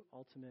two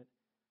ultimate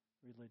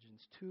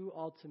religions, two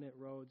ultimate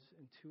roads,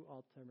 and two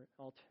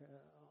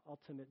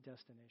ultimate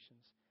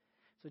destinations.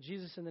 So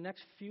Jesus, in the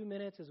next few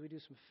minutes, as we do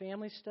some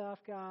family stuff,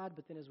 God,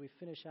 but then as we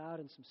finish out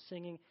and some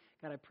singing,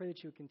 God, I pray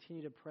that you would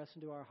continue to press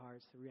into our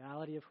hearts the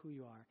reality of who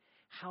you are,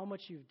 how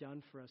much you've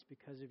done for us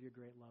because of your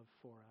great love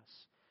for us.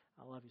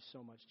 I love you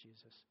so much,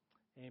 Jesus.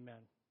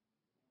 Amen.